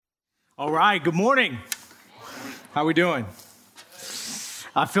All right, good morning. How we doing?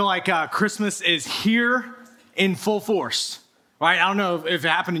 I feel like Christmas is here in full force, right? I don't know if it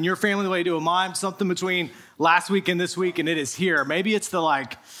happened in your family the way you do in mine, something between last week and this week, and it is here. Maybe it's I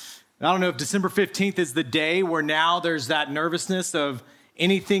don't know if December 15th is the day where now there's that nervousness of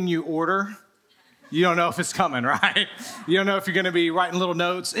anything you order. You don't know if it's coming, right? You don't know if you're going to be writing little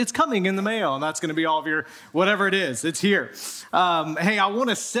notes. It's coming in the mail, and that's going to be all of your, whatever it is, it's here. Hey, I want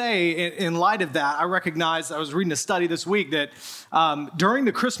to say, in light of that, I was reading a study this week that during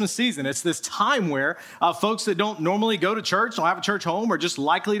the Christmas season, it's this time where folks that don't normally go to church, don't have a church home, are just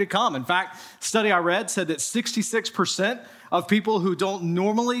likely to come. In fact, a study I read said that 66% of people who don't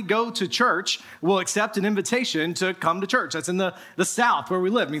normally go to church will accept an invitation to come to church. That's in the South where we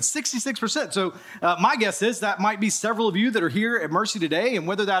live. I mean, 66%. So my guess is that might be several of you that are here at Mercy today, and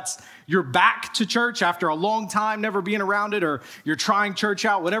whether that's you're back to church after a long time never being around it, or you're trying church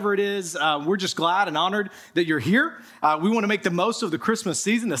out, whatever it is, we're just glad and honored that you're here. We want to make the most of the Christmas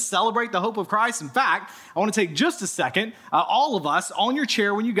season to celebrate the hope of Christ. In fact, I want to take just a second. All of us on your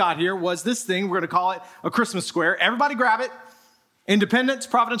chair when you got here was this thing. We're going to call it a Christmas square. Everybody grab it. Independence,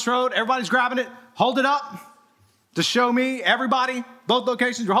 Providence Road, everybody's grabbing it. Hold it up to show me. Everybody, both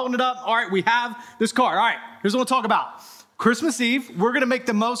locations, you're holding it up. All right, we have this card. All right, here's what we'll talk about. Christmas Eve, we're going to make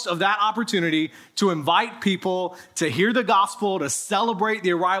the most of that opportunity to invite people to hear the gospel, to celebrate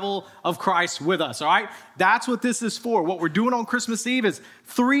the arrival of Christ with us, all right? That's what this is for. What we're doing on Christmas Eve is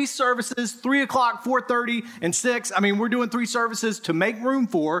 3 services, 3 o'clock, 4:30, and 6. I mean, we're doing 3 services to make room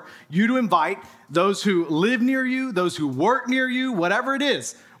for you to invite those who live near you, those who work near you, whatever it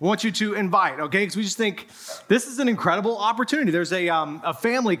is. We want you to invite, okay? Because we just think this is an incredible opportunity. There's a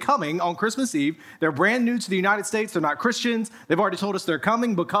family coming on Christmas Eve. They're brand new to the United States. They're not Christians. They've already told us they're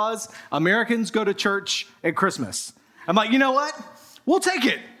coming because Americans go to church at Christmas. I'm like, you know what? We'll take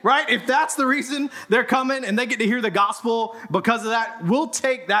it, right? If that's the reason they're coming and they get to hear the gospel because of that, we'll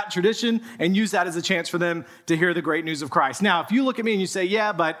take that tradition and use that as a chance for them to hear the great news of Christ. Now, if you look at me and you say,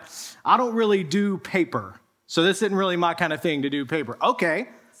 yeah, but I don't really do paper, so this isn't really my kind of thing to do paper. Okay,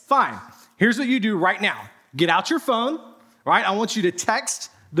 fine. Here's what you do right now. Get out your phone, right? I want you to text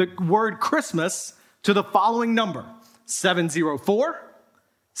the word Christmas to the following number,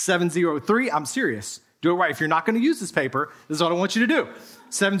 704-703. I'm serious. Do it right. If you're not going to use this paper, this is what I want you to do.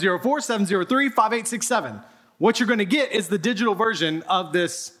 704-703-5867. What you're going to get is the digital version of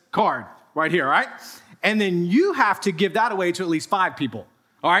this card right here, all right? And then you have to give that away to at least 5 people,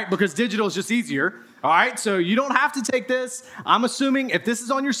 all right? Because digital is just easier, all right? So you don't have to take this. I'm assuming if this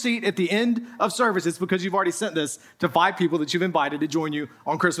is on your seat at the end of service, it's because you've already sent this to 5 people that you've invited to join you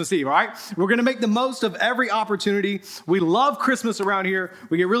on Christmas Eve, all right? We're going to make the most of every opportunity. We love Christmas around here.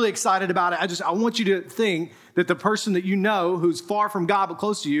 We get really excited about it. I want you to think that the person that you know who's far from God but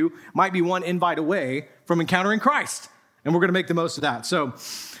close to you might be one invite away from encountering Christ. And we're going to make the most of that. So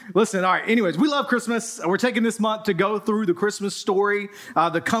listen, all right, anyways, we love Christmas. We're taking this month to go through the Christmas story,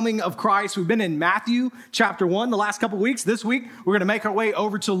 the coming of Christ. We've been in Matthew chapter 1 the last couple of weeks. This week, we're going to make our way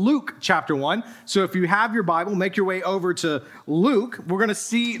over to Luke chapter 1. So if you have your Bible, make your way over to Luke. We're going to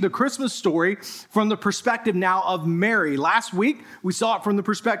see the Christmas story from the perspective now of Mary. Last week, we saw it from the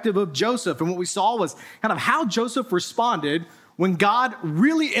perspective of Joseph. And what we saw was kind of how Joseph responded when God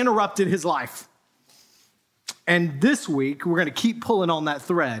really interrupted his life. And this week, we're going to keep pulling on that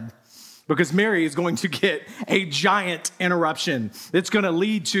thread because Mary is going to get a giant interruption. It's going to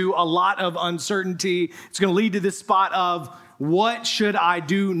lead to a lot of uncertainty. It's going to lead to this spot of, what should I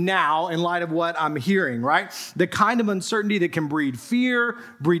do now in light of what I'm hearing, right? The kind of uncertainty that can breed fear,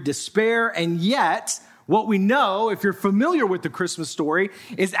 breed despair, and yet what we know, if you're familiar with the Christmas story,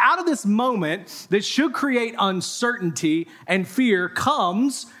 is out of this moment that should create uncertainty and fear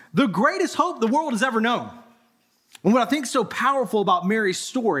comes the greatest hope the world has ever known. And what I think is so powerful about Mary's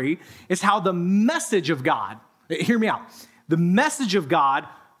story is how the message of God, hear me out, the message of God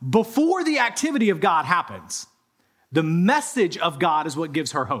before the activity of God happens, the message of God is what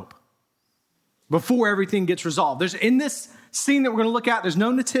gives her hope before everything gets resolved. In this scene that we're going to look at, there's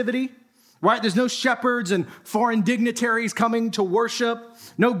no nativity, right? There's no shepherds and foreign dignitaries coming to worship,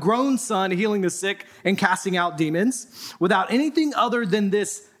 no grown son healing the sick and casting out demons, without anything other than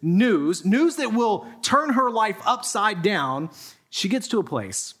this news that will turn her life upside down. She gets to a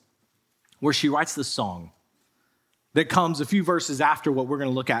place where she writes this song that comes a few verses after what we're going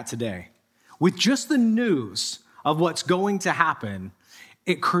to look at today. With just the news of what's going to happen,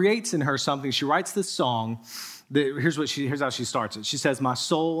 it creates in her something. She writes this song that here's how she starts it. She says, "My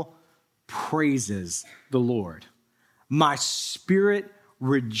soul praises the Lord. My spirit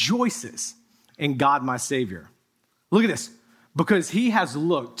rejoices in God, my Savior." Look at this. Because he has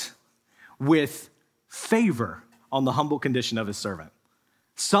looked with favor on the humble condition of his servant.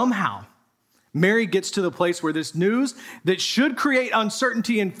 Somehow, Mary gets to the place where this news that should create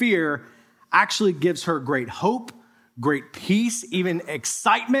uncertainty and fear actually gives her great hope, great peace, even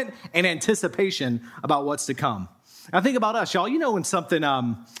excitement and anticipation about what's to come. Now think about us, y'all. You know when something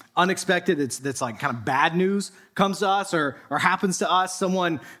unexpected that's like kind of bad news comes to us or happens to us,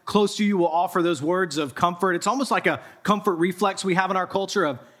 someone close to you will offer those words of comfort. It's almost like a comfort reflex we have in our culture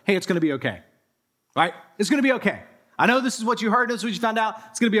of, hey, it's going to be okay, right? It's going to be okay. I know this is what you heard, this is what you found out.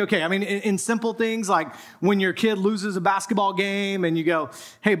 It's going to be okay. I mean, in simple things like when your kid loses a basketball game and you go,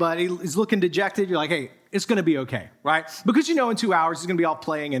 hey, bud, he's looking dejected. You're like, hey, it's going to be okay, right? Because you know in 2 hours he's going to be off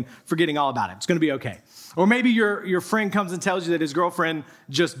playing and forgetting all about it. It's going to be okay. Or maybe your friend comes and tells you that his girlfriend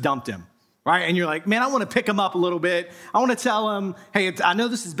just dumped him, right? And you're like, man, I want to pick him up a little bit. I want to tell him, hey, I know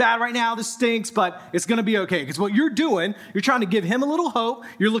this is bad right now. This stinks, but it's going to be okay. Because what you're doing, you're trying to give him a little hope.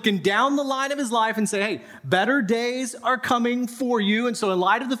 You're looking down the line of his life and say, hey, better days are coming for you. And so in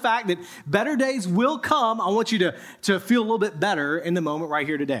light of the fact that better days will come, I want you to feel a little bit better in the moment right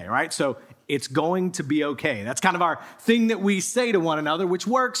here today, right? So it's going to be okay. That's kind of our thing that we say to one another, which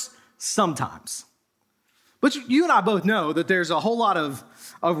works sometimes. But you and I both know that there's a whole lot of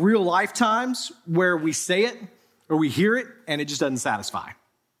real life times where we say it or we hear it and it just doesn't satisfy,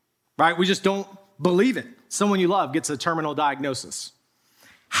 right? We just don't believe it. Someone you love gets a terminal diagnosis.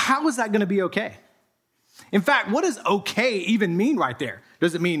 How is that going to be okay? In fact, what does okay even mean right there?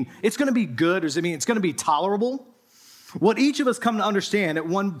 Does it mean it's going to be good? Or does it mean it's going to be tolerable? What each of us come to understand at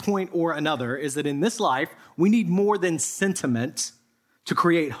one point or another is that in this life, we need more than sentiment to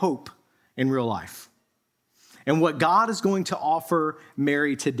create hope in real life. And what God is going to offer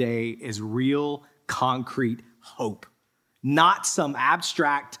Mary today is real, concrete hope, not some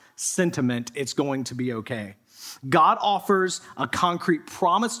abstract sentiment, it's going to be okay. God offers a concrete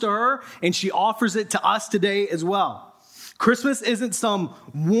promise to her, and she offers it to us today as well. Christmas isn't some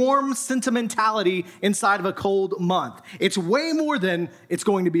warm sentimentality inside of a cold month. It's way more than it's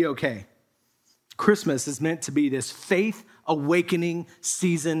going to be okay. Christmas is meant to be this faith awakening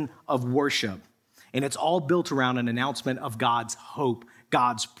season of worship. And it's all built around an announcement of God's hope,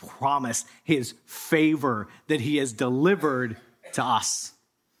 God's promise, his favor that he has delivered to us.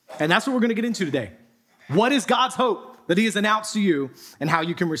 And that's what we're going to get into today. What is God's hope that he has announced to you and how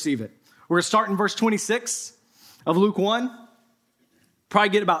you can receive it? We're going to start in verse 26 of Luke 1. Probably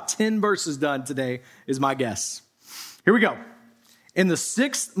get about 10 verses done today is my guess. Here we go. In the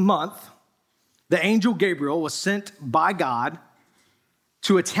 6th month, the angel Gabriel was sent by God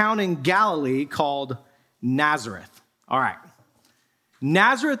to a town in Galilee called Nazareth. All right.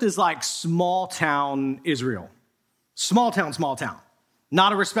 Nazareth is like small town Israel. Small town.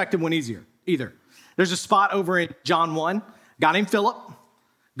 Not a respected one either. There's a spot over in John 1, a guy named Philip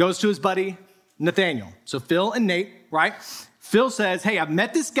goes to his buddy Nathaniel. So Phil and Nate, right? Phil says, hey, I've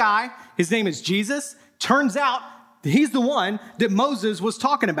met this guy. His name is Jesus. Turns out he's the one that Moses was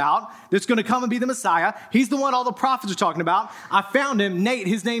talking about that's going to come and be the Messiah. He's the one all the prophets are talking about. I found him. Nate,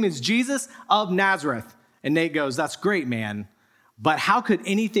 his name is Jesus of Nazareth. And Nate goes, that's great, man. But how could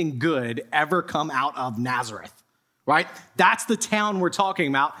anything good ever come out of Nazareth? Right? That's the town we're talking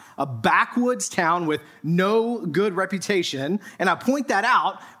about, a backwoods town with no good reputation. And I point that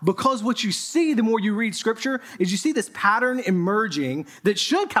out because what you see the more you read scripture is you see this pattern emerging that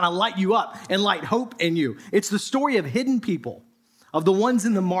should kind of light you up and light hope in you. It's the story of hidden people, of the ones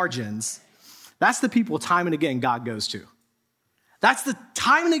in the margins. That's the people time and again God goes to. That's the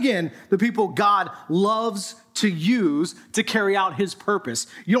time and again the people God loves to use to carry out his purpose.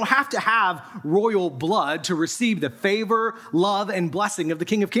 You don't have to have royal blood to receive the favor, love, and blessing of the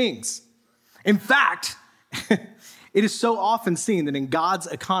King of Kings. In fact, it is so often seen that in God's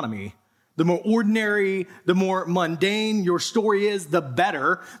economy, the more ordinary, the more mundane your story is, the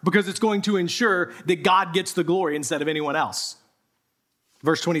better, because it's going to ensure that God gets the glory instead of anyone else.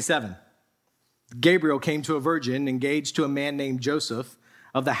 Verse 27. Gabriel came to a virgin engaged to a man named Joseph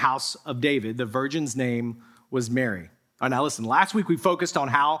of the house of David. The virgin's name was Mary. All right, now listen, last week we focused on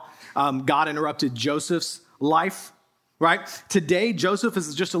how God interrupted Joseph's life, right? Today, Joseph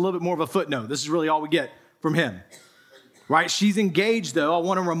is just a little bit more of a footnote. This is really all we get from him, right? She's engaged, though. I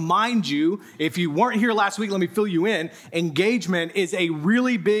want to remind you, if you weren't here last week, let me fill you in. Engagement is a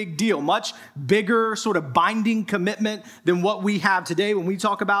really big deal, much bigger sort of binding commitment than what we have today when we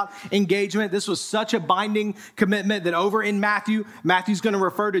talk about engagement. This was such a binding commitment that over in Matthew's going to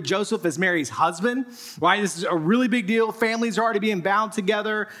refer to Joseph as Mary's husband, right? This is a really big deal. Families are already being bound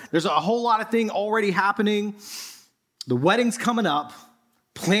together. There's a whole lot of thing already happening. The wedding's coming up.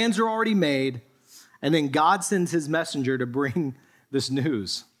 Plans are already made. And then God sends his messenger to bring this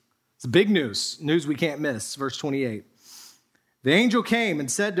news. It's big news we can't miss. Verse 28. The angel came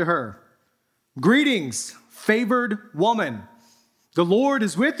and said to her, "Greetings, favored woman. The Lord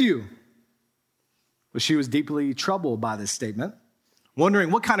is with you." But she was deeply troubled by this statement,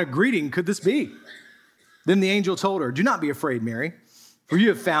 wondering what kind of greeting could this be. Then the angel told her, "Do not be afraid, Mary, for you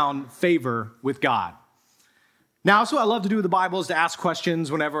have found favor with God." Now, that's what I love to do with the Bible, is to ask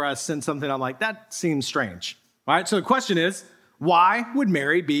questions whenever I send something. I'm like, that seems strange. All right, so the question is, why would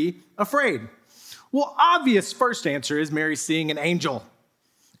Mary be afraid? Well, obvious first answer is Mary's seeing an angel.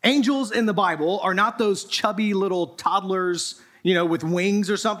 Angels in the Bible are not those chubby little toddlers, with wings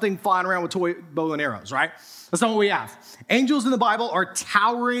or something flying around with toy bow and arrows, right? That's not what we have. Angels in the Bible are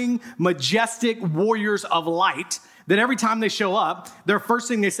towering, majestic warriors of light that every time they show up, their first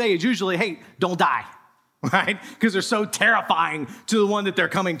thing they say is usually, "Hey, don't die," right? Because they're so terrifying to the one that they're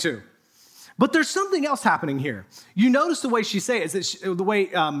coming to. But there's something else happening here. You notice the way she says it,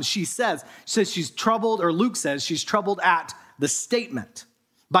 she says she's troubled, or Luke says she's troubled at the statement,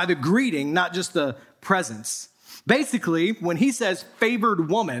 by the greeting, not just the presence. Basically, when he says favored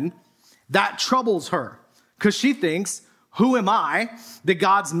woman, that troubles her because she thinks, who am I that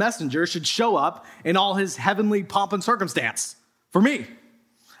God's messenger should show up in all his heavenly pomp and circumstance for me?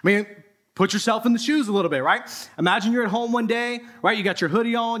 I mean, put yourself in the shoes a little bit, right? Imagine you're at home one day, right? You got your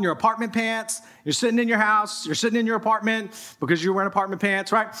hoodie on, your apartment pants. You're sitting in your house. You're sitting in your apartment because you're wearing apartment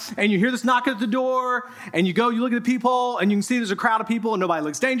pants, right? And you hear this knock at the door, and you look at the peephole, and you can see there's a crowd of people, and nobody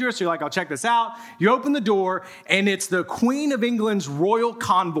looks dangerous. So you're like, I'll check this out. You open the door, and it's the Queen of England's royal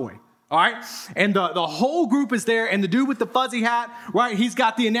convoy. All right. And the whole group is there. And the dude with the fuzzy hat, right? He's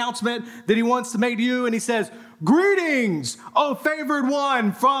got the announcement that he wants to make to you. And he says, "Greetings, O favored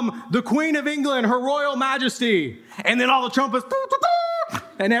one, from the Queen of England, her royal majesty." And then all the trumpets,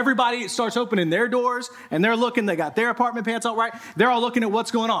 and everybody starts opening their doors. And they're looking, they got their apartment pants all right. They're all looking at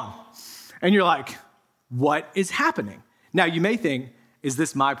what's going on. And you're like, what is happening? Now you may think, is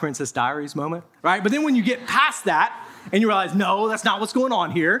this My Princess Diaries moment? Right? But then when you get past that and you realize, no, that's not what's going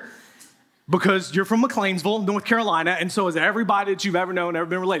on here. Because you're from McLeansville, North Carolina, and so is everybody that you've ever known, ever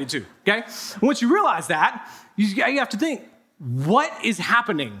been related to, okay? Once you realize that, you have to think, what is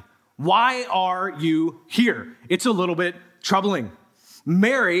happening? Why are you here? It's a little bit troubling.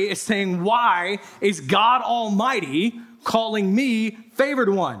 Mary is saying, why is God Almighty calling me favored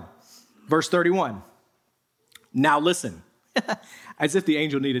one? Verse 31. Now listen. As if the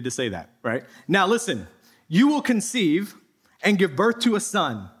angel needed to say that, right? Now listen. You will conceive and give birth to a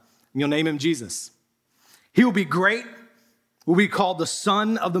son. You'll name him Jesus. He will be great, will be called the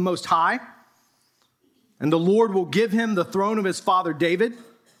Son of the Most High, and the Lord will give him the throne of his father David.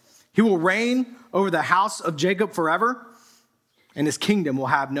 He will reign over the house of Jacob forever, and his kingdom will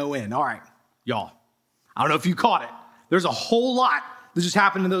have no end. All right, y'all, I don't know if you caught it. There's a whole lot that just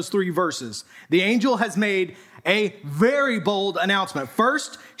happened in those 3 verses. The angel has made a very bold announcement.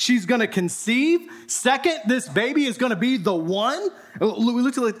 First, she's going to conceive. Second, this baby is going to be the one. We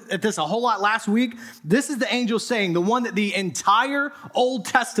looked at this a whole lot last week. This is the angel saying, the one that the entire Old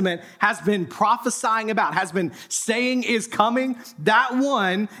Testament has been prophesying about, has been saying is coming. That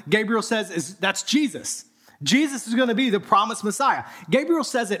one, Gabriel says, that's Jesus. Jesus is going to be the promised Messiah. Gabriel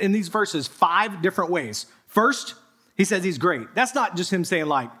says it in these verses 5 different ways. First, he says he's great. That's not just him saying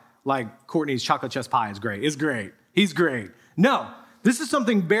like Courtney's chocolate chess pie is great. It's great. He's great. No, this is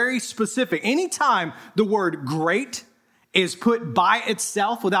something very specific. Anytime the word great is put by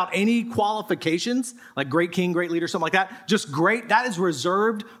itself without any qualifications, like great king, great leader, something like that, just great, that is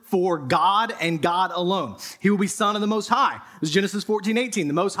reserved for God and God alone. He will be Son of the Most High. This is Genesis 14:18.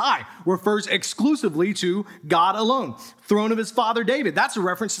 The Most High refers exclusively to God alone. Throne of his father David. That's a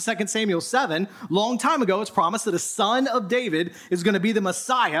reference to 2 Samuel 7. Long time ago, it's promised that a son of David is going to be the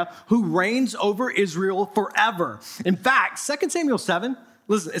Messiah who reigns over Israel forever. In fact, 2 Samuel 7,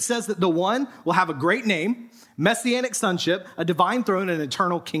 listen, it says that the one will have a great name, messianic sonship, a divine throne, and an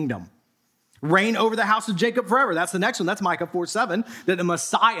eternal kingdom. Reign over the house of Jacob forever. That's the next one. That's Micah 4:7, that the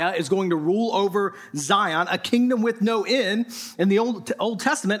Messiah is going to rule over Zion, a kingdom with no end. In the Old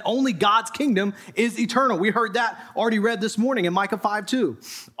Testament, only God's kingdom is eternal. We heard that already read this morning in Micah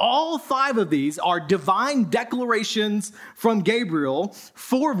 5:2. All 5 of these are divine declarations from Gabriel,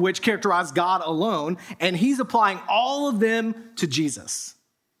 4 of which characterize God alone, and he's applying all of them to Jesus.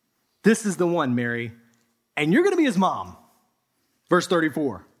 This is the one, Mary, and you're going to be his mom. Verse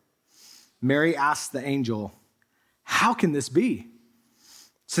 34. Mary asked the angel, "How can this be,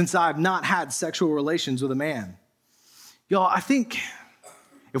 since I've not had sexual relations with a man?" Y'all, I think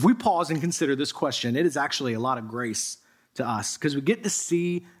if we pause and consider this question, it is actually a lot of grace to us because we get to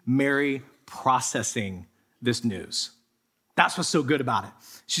see Mary processing this news. That's what's so good about it.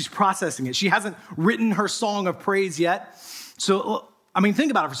 She's processing it. She hasn't written her song of praise yet. So, think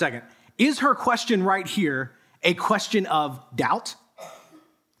about it for a second. Is her question right here a question of doubt?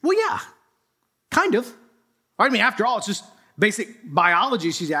 Well, yeah, kind of. After all, it's just basic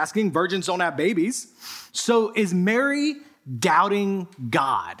biology she's asking. Virgins don't have babies. So is Mary doubting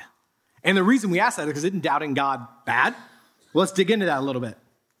God? And the reason we ask that is because isn't doubting God bad? Well, let's dig into that a little bit.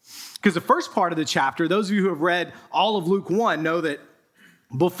 Because the first part of the chapter, those of you who have read all of Luke 1 know that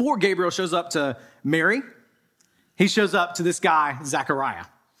before Gabriel shows up to Mary, he shows up to this guy, Zechariah.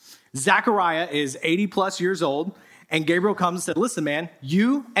 Zechariah is 80 plus years old, and Gabriel comes and said, listen, man,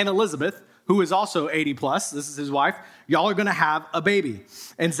 you and Elizabeth, who is also 80 plus, this is his wife, y'all are gonna have a baby.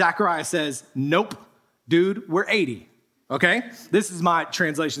 And Zechariah says, nope, dude, we're 80, okay? This is my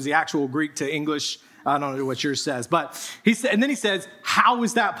translation, the actual Greek to English. I don't know what yours says, but he said, and then he says, how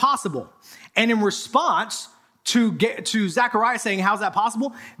is that possible? And in response to Zechariah saying, how's that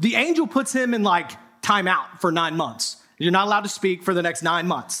possible? The angel puts him in timeout for 9 months. You're not allowed to speak for the next 9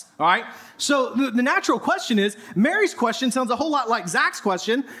 months, all right? So the natural question is, Mary's question sounds a whole lot like Zach's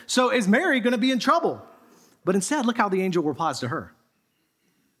question. So is Mary going to be in trouble? But instead, look how the angel replies to her.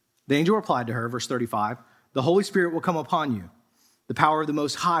 The angel replied to her, verse 35, the Holy Spirit will come upon you. The power of the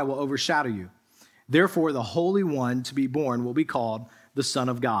Most High will overshadow you. Therefore, the Holy One to be born will be called the Son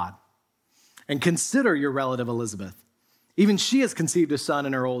of God. And consider your relative Elizabeth. Even she has conceived a son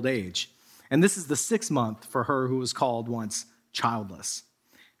in her old age. And this is the 6th month for her who was called once childless.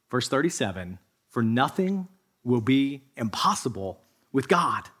 Verse 37, for nothing will be impossible with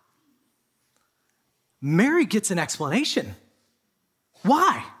God. Mary gets an explanation.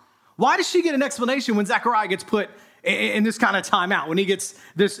 Why? Why does she get an explanation when Zechariah gets put in this kind of timeout, when he gets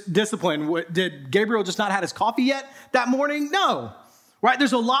this discipline? Did Gabriel just not have his coffee yet that morning? No. Right?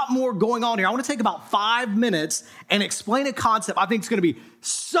 There's a lot more going on here. I want to take about 5 minutes and explain a concept I think is going to be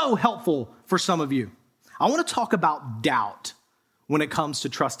so helpful for some of you. I want to talk about doubt when it comes to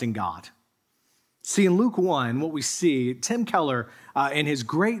trusting God. See, in Luke 1, what we see, Tim Keller, in his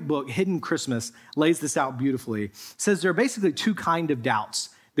great book, Hidden Christmas, lays this out beautifully. Says there are basically 2 kinds of doubts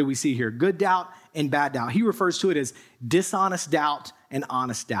that we see here, good doubt and bad doubt. He refers to it as dishonest doubt and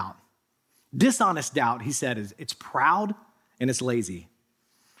honest doubt. Dishonest doubt, he said, is it's proud and it's lazy.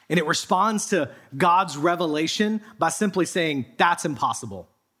 And it responds to God's revelation by simply saying, that's impossible.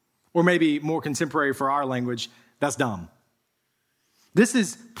 Or maybe more contemporary for our language, that's dumb. This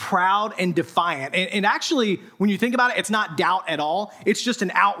is proud and defiant. And actually, when you think about it, it's not doubt at all. It's just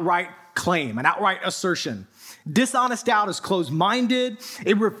an outright claim, an outright assertion. Dishonest doubt is closed-minded.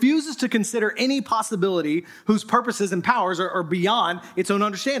 It refuses to consider any possibility whose purposes and powers are beyond its own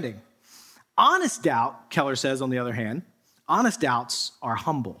understanding. Honest doubt, Keller says, on the other hand, honest doubts are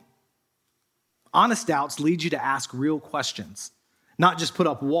humble. Honest doubts lead you to ask real questions, not just put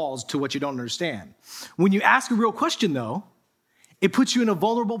up walls to what you don't understand. When you ask a real question, though, it puts you in a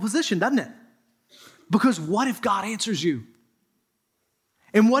vulnerable position, doesn't it? Because what if God answers you?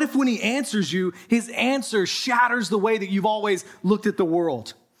 And what if when he answers you, his answer shatters the way that you've always looked at the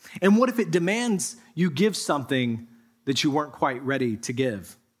world? And what if it demands you give something that you weren't quite ready to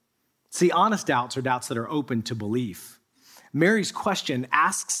give? See, honest doubts are doubts that are open to belief. Mary's question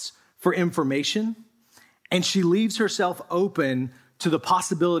asks for information, and she leaves herself open to the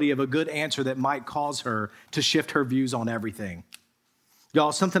possibility of a good answer that might cause her to shift her views on everything.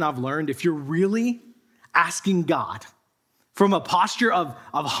 Y'all, something I've learned, if you're really asking God from a posture of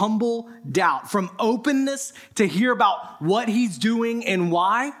humble doubt, from openness to hear about what he's doing and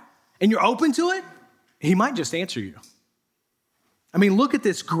why, and you're open to it, he might just answer you. Look at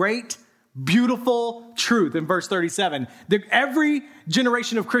this great, beautiful truth in verse 37 that every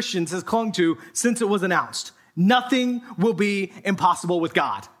generation of Christians has clung to since it was announced. Nothing will be impossible with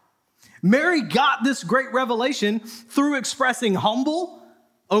God. Mary got this great revelation through expressing humble,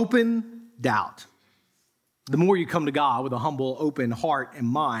 open doubt. The more you come to God with a humble, open heart and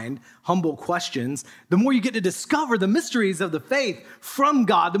mind, humble questions, the more you get to discover the mysteries of the faith from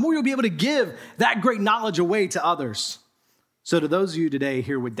God, the more you'll be able to give that great knowledge away to others. So to those of you today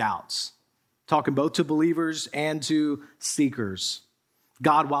here with doubts, talking both to believers and to seekers,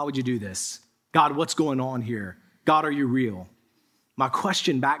 God, why would you do this? God, what's going on here? God, are you real? My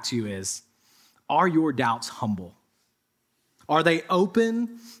question back to you is, are your doubts humble? Are they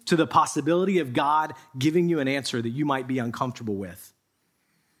open to the possibility of God giving you an answer that you might be uncomfortable with?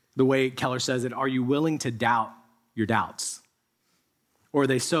 The way Keller says it, are you willing to doubt your doubts? Or are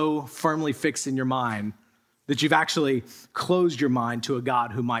they so firmly fixed in your mind that you've actually closed your mind to a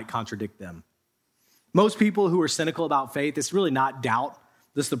God who might contradict them? Most people who are cynical about faith, it's really not doubt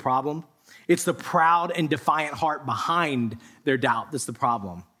that's the problem. It's the proud and defiant heart behind their doubt that's the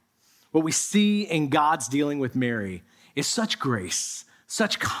problem. What we see in God's dealing with Mary is such grace,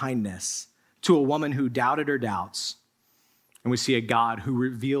 such kindness to a woman who doubted her doubts. And we see a God who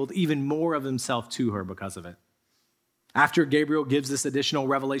revealed even more of himself to her because of it. After Gabriel gives this additional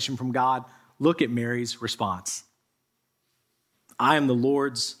revelation from God, look at Mary's response. I am the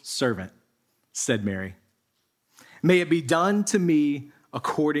Lord's servant, said Mary. May it be done to me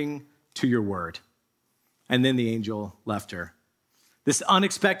according to your word. And then the angel left her. This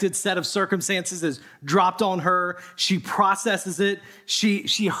unexpected set of circumstances is dropped on her. She processes it.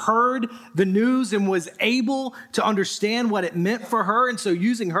 She heard the news and was able to understand what it meant for her. And so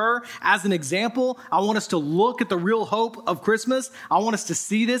using her as an example, I want us to look at the real hope of Christmas. I want us to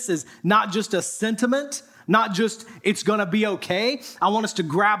see this as not just a sentiment, not just it's going to be okay. I want us to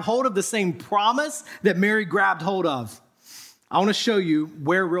grab hold of the same promise that Mary grabbed hold of. I want to show you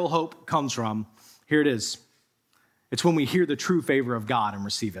where real hope comes from. Here it is. It's when we hear the true favor of God and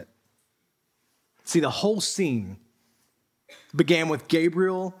receive it. See, the whole scene began with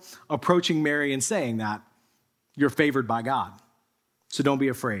Gabriel approaching Mary and saying that you're favored by God, so don't be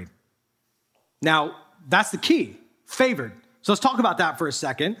afraid. Now, that's the key, favored. So let's talk about that for a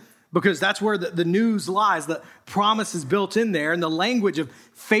second, because that's where the news lies. The promise is built in there, and the language of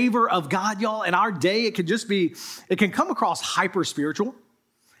favor of God, y'all, in our day, it can come across hyper spiritual.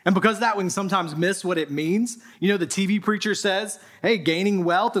 And because of that, we can sometimes miss what it means. You know, the TV preacher says, hey, gaining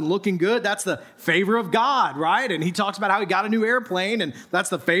wealth and looking good, that's the favor of God, right? And he talks about how he got a new airplane, and that's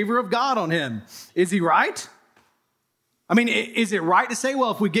the favor of God on him. Is he right? I mean, is it right to say,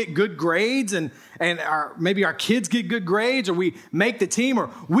 well, if we get good grades and maybe our kids get good grades, or we make the team, or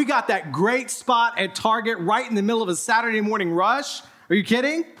we got that great spot at Target right in the middle of a Saturday morning rush? Are you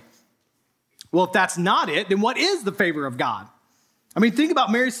kidding? Well, if that's not it, then what is the favor of God? I mean, think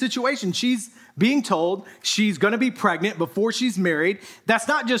about Mary's situation. She's being told she's going to be pregnant before she's married. That's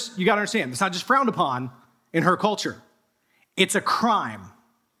not just, you got to understand, it's not just frowned upon in her culture. It's a crime,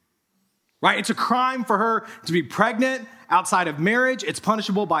 right? It's a crime for her to be pregnant outside of marriage. It's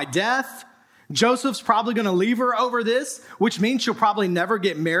punishable by death. Joseph's probably going to leave her over this, which means she'll probably never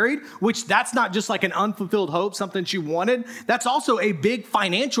get married, which that's not just like an unfulfilled hope, something she wanted. That's also a big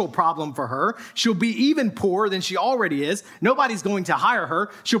financial problem for her. She'll be even poorer than she already is. Nobody's going to hire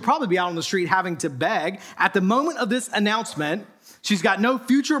her. She'll probably be out on the street having to beg. At the moment of this announcement, she's got no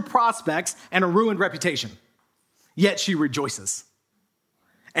future prospects and a ruined reputation. Yet she rejoices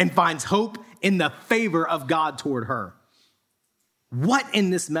and finds hope in the favor of God toward her. What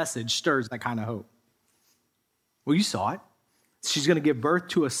in this message stirs that kind of hope? Well, you saw it. She's going to give birth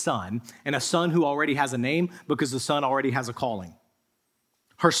to a son, and a son who already has a name because the son already has a calling.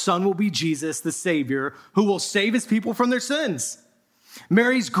 Her son will be Jesus, the Savior, who will save his people from their sins.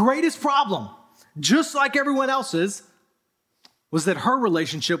 Mary's greatest problem, just like everyone else's, was that her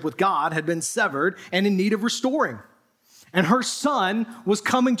relationship with God had been severed and in need of restoring. And her son was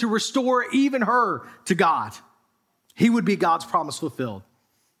coming to restore even her to God. He would be God's promise fulfilled.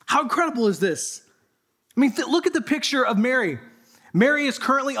 How incredible is this? I mean, look at the picture of Mary. Mary is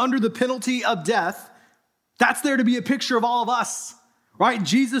currently under the penalty of death. That's there to be a picture of all of us, right?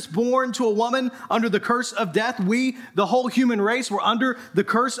 Jesus born to a woman under the curse of death. We, the whole human race, were under the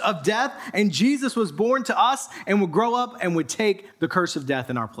curse of death. And Jesus was born to us and would grow up and would take the curse of death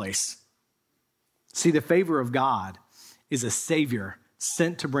in our place. See, the favor of God is a Savior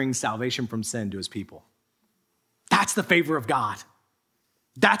sent to bring salvation from sin to his people. That's the favor of God.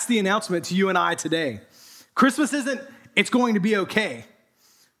 That's the announcement to you and I today. Christmas isn't, it's going to be okay.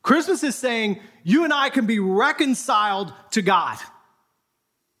 Christmas is saying you and I can be reconciled to God.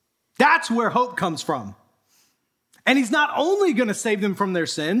 That's where hope comes from. And he's not only going to save them from their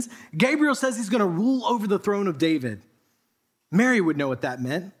sins, Gabriel says he's going to rule over the throne of David. Mary would know what that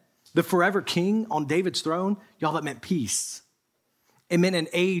meant. The forever king on David's throne, y'all, that meant peace. It meant an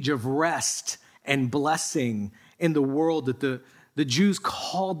age of rest and blessing in the world that the Jews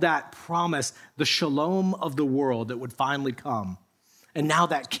called that promise the shalom of the world that would finally come. And now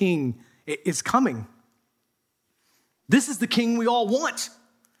that king is coming. This is the king we all want.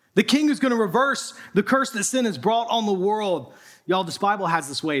 The king who's going to reverse the curse that sin has brought on the world. Y'all, this Bible has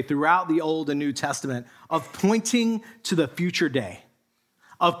this way throughout the Old and New Testament of pointing to the future day,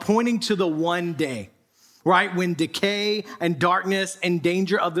 of pointing to the one day, right? When decay and darkness and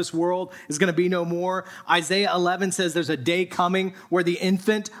danger of this world is going to be no more. Isaiah 11 says there's a day coming where the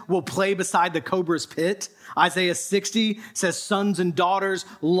infant will play beside the cobra's pit. Isaiah 60 says sons and daughters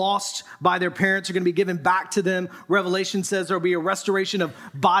lost by their parents are going to be given back to them. Revelation says there'll be a restoration of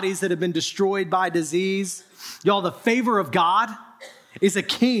bodies that have been destroyed by disease. Y'all, the favor of God is a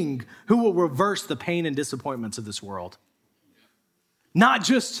king who will reverse the pain and disappointments of this world. Not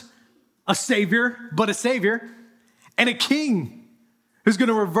just a savior, but a savior, and a king who's going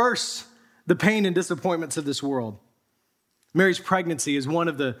to reverse the pain and disappointments of this world. Mary's pregnancy is one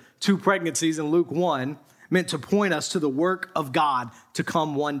of the two pregnancies in Luke 1 meant to point us to the work of God to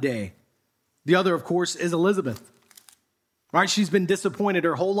come one day. The other, of course, is Elizabeth. Right? She's been disappointed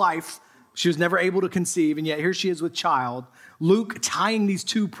her whole life. She was never able to conceive, and yet here she is with child. Luke, tying these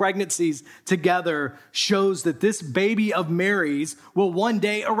two pregnancies together, shows that this baby of Mary's will one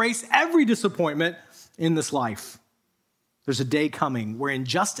day erase every disappointment in this life. There's a day coming where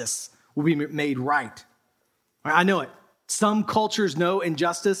injustice will be made right. I know it. Some cultures know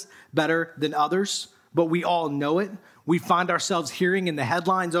injustice better than others, but we all know it. We find ourselves hearing in the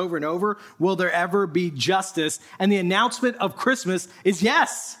headlines over and over, will there ever be justice? And the announcement of Christmas is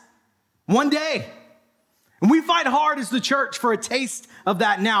yes, one day. And we fight hard as the church for a taste of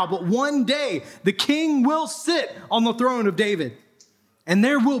that now, but one day the king will sit on the throne of David, and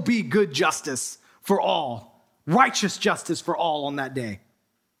there will be good justice for all, righteous justice for all on that day.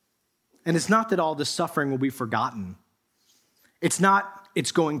 And it's not that all this suffering will be forgotten. It's not,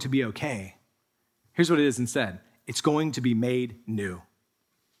 it's going to be okay. Here's what it is instead. It's going to be made new.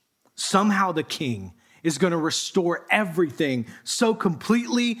 Somehow the king is going to restore everything so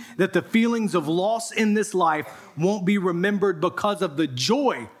completely that the feelings of loss in this life won't be remembered because of the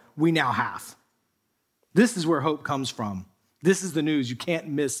joy we now have. This is where hope comes from. This is the news you can't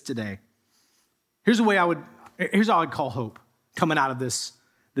miss today. Here's how I would call hope coming out of this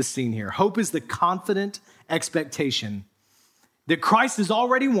scene here. Hope is the confident expectation that Christ has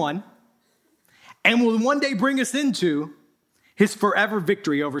already won and will one day bring us into his forever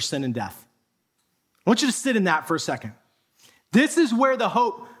victory over sin and death. I want you to sit in that for a second. This is where the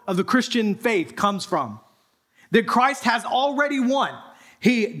hope of the Christian faith comes from. That Christ has already won.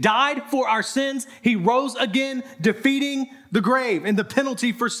 He died for our sins. He rose again, defeating the grave and the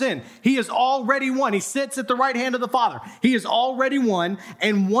penalty for sin. He has already won. He sits at the right hand of the Father. He has already won,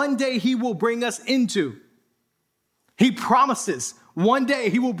 and one day he will bring us into. He promises one day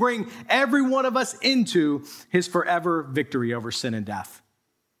he will bring every one of us into his forever victory over sin and death.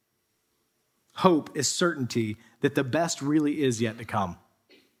 Hope is certainty that the best really is yet to come.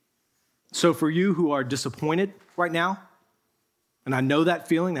 So for you who are disappointed right now, and I know that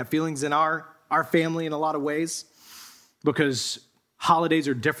feeling's in our family in a lot of ways, because holidays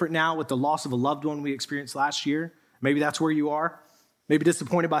are different now with the loss of a loved one we experienced last year. Maybe that's where you are. Maybe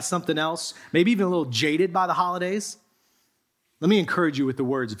disappointed by something else. Maybe even a little jaded by the holidays. Let me encourage you with the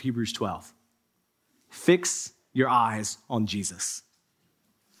words of Hebrews 12. Fix your eyes on Jesus,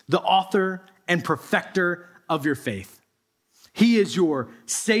 the author and perfecter of your faith. He is your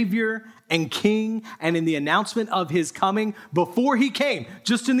Savior and King, and in the announcement of his coming, before he came,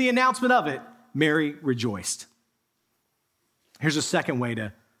 just in the announcement of it, Mary rejoiced. Here's a second way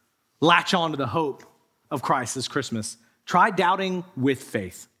to latch on to the hope of Christ this Christmas. Try doubting with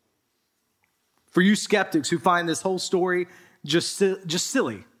faith. For you skeptics who find this whole story just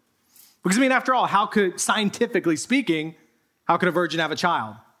silly. Because, after all, scientifically speaking, how could a virgin have a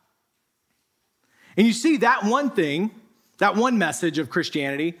child? And you see that one thing, that one message of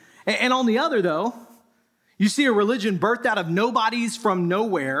Christianity, and on the other, though, you see a religion birthed out of nobodies from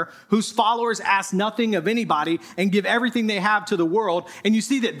nowhere, whose followers ask nothing of anybody and give everything they have to the world. And you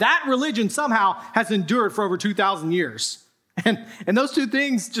see that religion somehow has endured for over 2,000 years. And those two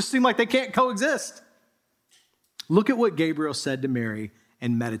things just seem like they can't coexist. Look at what Gabriel said to Mary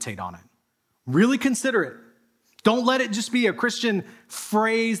and meditate on it. Really consider it. Don't let it just be a Christian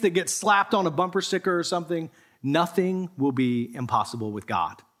phrase that gets slapped on a bumper sticker or something. Nothing will be impossible with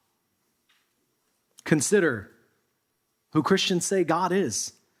God. Consider who Christians say God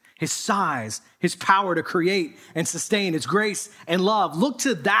is. His size, his power to create and sustain, his grace and love. Look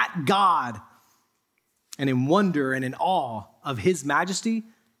to that God. And in wonder and in awe of his majesty,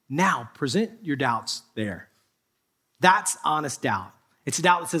 now present your doubts there. That's honest doubt. It's a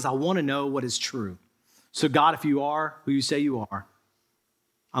doubt that says, I want to know what is true. So God, if you are who you say you are,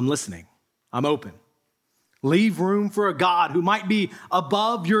 I'm listening. I'm open. Leave room for a God who might be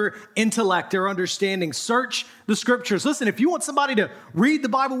above your intellect or understanding. Search the scriptures. Listen, if you want somebody to read the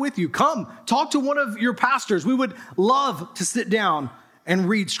Bible with you, come talk to one of your pastors. We would love to sit down and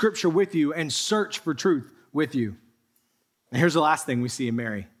read scripture with you and search for truth with you. And here's the last thing we see in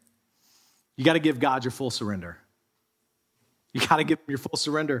Mary. You got to give God your full surrender. You got to give him your full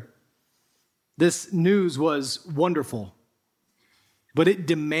surrender. This news was wonderful, but it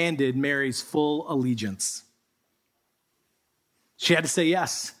demanded Mary's full allegiance. She had to say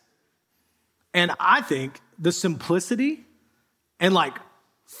yes. And I think the simplicity and like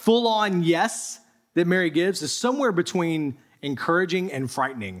full on yes that Mary gives is somewhere between encouraging and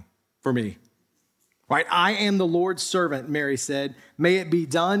frightening for me. Right? I am the Lord's servant, Mary said. May it be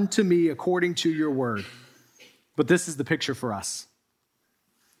done to me according to your word. But this is the picture for us.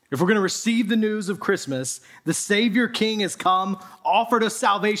 If we're going to receive the news of Christmas, the Savior King has come, offered us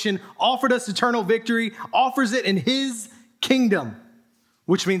salvation, offered us eternal victory, offers it in his kingdom,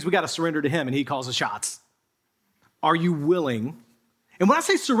 which means we got to surrender to him and he calls the shots. Are you willing? And when I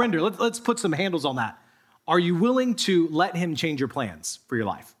say surrender, let's put some handles on that. Are you willing to let him change your plans for your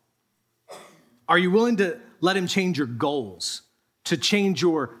life? Are you willing to let him change your goals, to change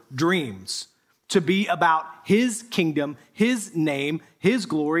your dreams, to be about his kingdom, his name, his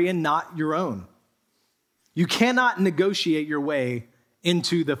glory, and not your own? You cannot negotiate your way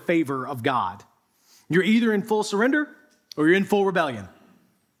into the favor of God. You're either in full surrender or you're in full rebellion.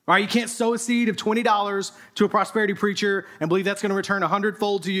 All right, you can't sow a seed of $20 to a prosperity preacher and believe that's going to return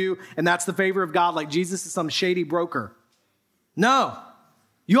 100-fold to you, and that's the favor of God, like Jesus is some shady broker. No.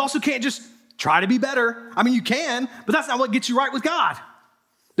 You also can't just try to be better. I mean, you can, but that's not what gets you right with God.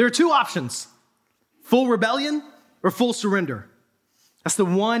 There are two options: full rebellion or full surrender. That's the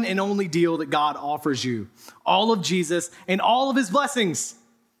one and only deal that God offers you. All of Jesus and all of his blessings,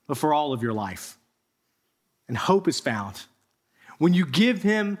 but for all of your life. And hope is found when you give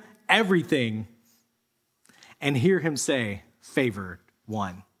him everything and hear him say, favored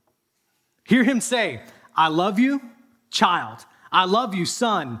one. Hear him say, I love you, child. I love you,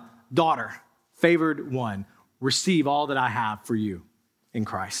 son, daughter. Favored one. Receive all that I have for you in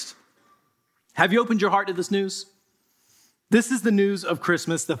Christ. Have you opened your heart to this news? This is the news of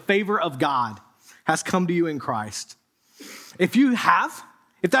Christmas. The favor of God has come to you in Christ. If you have,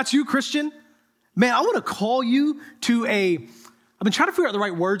 if that's you, Christian, man, I want to call you to I've been trying to figure out the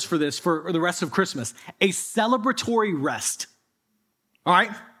right words for this for the rest of Christmas, a celebratory rest. All right?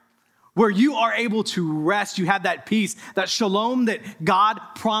 Where you are able to rest. You have that peace, that shalom that God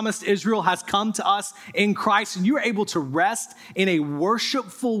promised Israel has come to us in Christ. And you are able to rest in a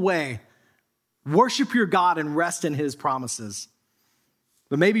worshipful way. Worship your God and rest in his promises.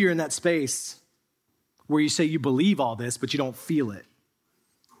 But maybe you're in that space where you say you believe all this, but you don't feel it.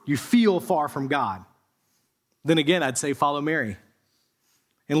 You feel far from God. Then again, I'd say follow Mary.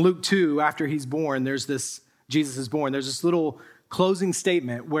 In Luke 2, after he's born, Jesus is born, there's this little closing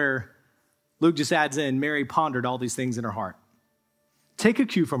statement where Luke just adds in, Mary pondered all these things in her heart. Take a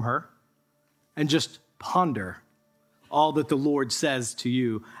cue from her and just ponder all that the Lord says to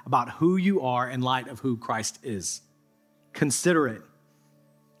you about who you are in light of who Christ is. Consider it.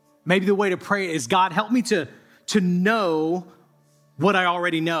 Maybe the way to pray is, God, help me to know what I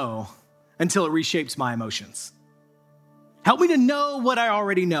already know until it reshapes my emotions. Help me to know what I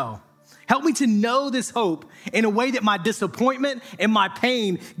already know. Help me to know this hope in a way that my disappointment and my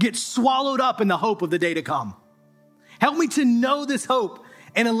pain get swallowed up in the hope of the day to come. Help me to know this hope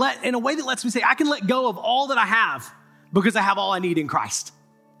in a way that lets me say, I can let go of all that I have because I have all I need in Christ.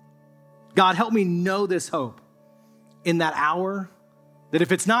 God, help me know this hope in that hour that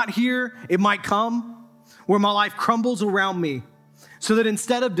if it's not here, it might come, where my life crumbles around me, so that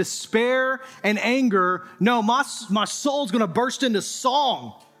instead of despair and anger, no, my soul's going to burst into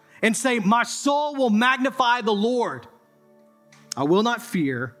song and say, my soul will magnify the Lord. I will not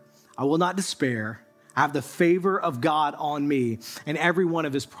fear. I will not despair. I have the favor of God on me, and every one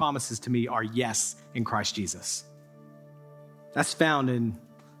of his promises to me are yes in Christ Jesus. That's found in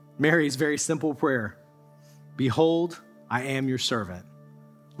Mary's very simple prayer. Behold, I am your servant.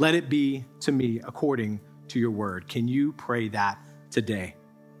 Let it be to me according to your word. Can you pray that today?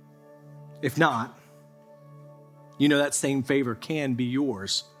 If not, you know that same favor can be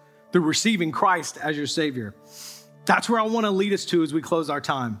yours through receiving Christ as your Savior. That's where I want to lead us to as we close our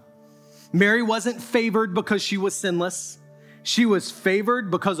time. Mary wasn't favored because she was sinless. She was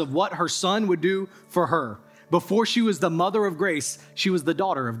favored because of what her son would do for her. Before she was the mother of grace, she was the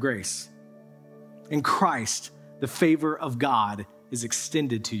daughter of grace. In Christ, the favor of God is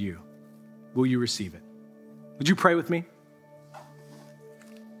extended to you. Will you receive it? Would you pray with me?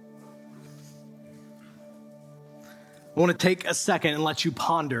 I want to take a second and let you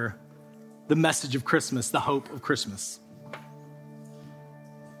ponder the message of Christmas, the hope of Christmas.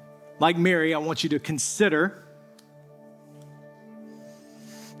 Like Mary, I want you to consider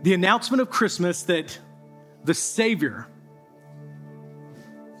the announcement of Christmas that the Savior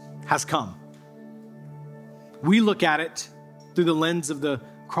has come. We look at it through the lens of the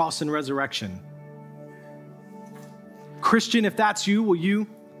cross and resurrection. Christian, if that's you, will you,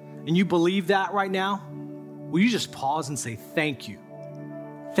 and you believe that right now, will you just pause and say, thank you.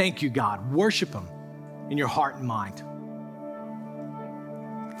 Thank you, God. Worship him in your heart and mind.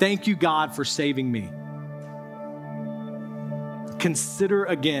 Thank you, God, for saving me. Consider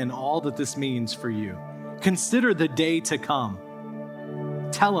again all that this means for you. Consider the day to come.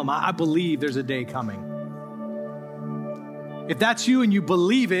 Tell him, I believe there's a day coming. If that's you and you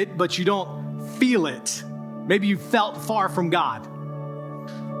believe it, but you don't feel it, maybe you felt far from God,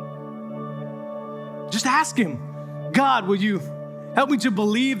 just ask him, God, will you help me to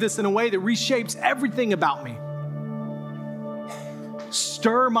believe this in a way that reshapes everything about me?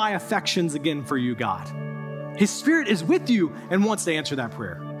 Stir my affections again for you, God. His Spirit is with you and wants to answer that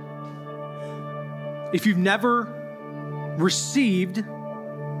prayer. If you've never received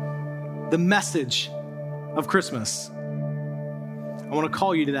the message of Christmas, I want to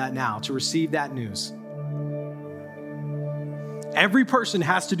call you to that now, to receive that news. Every person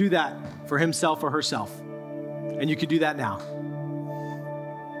has to do that for himself or herself. And you can do that now.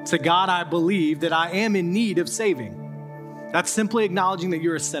 Say, God, I believe that I am in need of saving. That's simply acknowledging that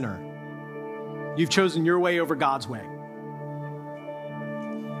you're a sinner. You've chosen your way over God's way.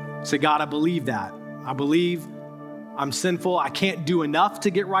 Say, God, I believe that. I believe I'm sinful. I can't do enough to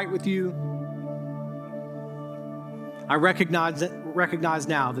get right with you. I recognize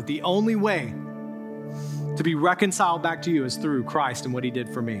now that the only way to be reconciled back to you is through Christ and what he did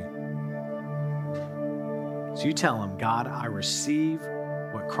for me. So you tell him, God, I receive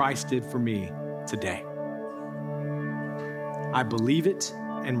what Christ did for me today. I believe it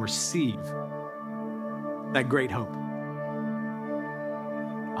and receive that great hope.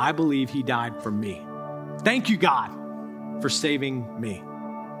 I believe he died for me. Thank you, God, for saving me.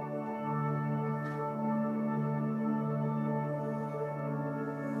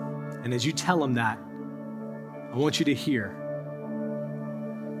 And as you tell him that, I want you to hear,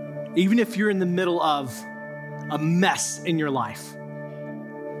 even if you're in the middle of a mess in your life,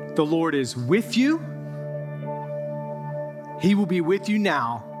 the Lord is with you. He will be with you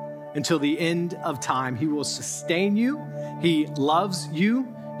now until the end of time. He will sustain you. He loves you.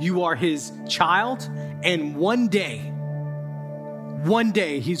 You are his child. And one day,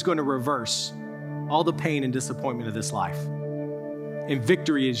 he's going to reverse all the pain and disappointment of this life. And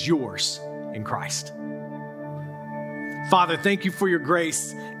victory is yours in Christ. Father, thank you for your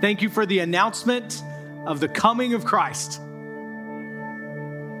grace. Thank you for the announcement of the coming of Christ.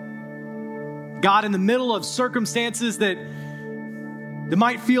 God, in the middle of circumstances that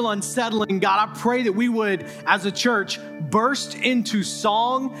might feel unsettling, God, I pray that we would, as a church, burst into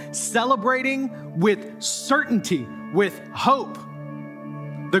song, celebrating with certainty, with hope,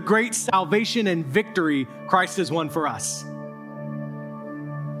 the great salvation and victory Christ has won for us.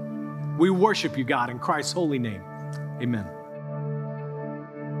 We worship you, God, in Christ's holy name. Amen.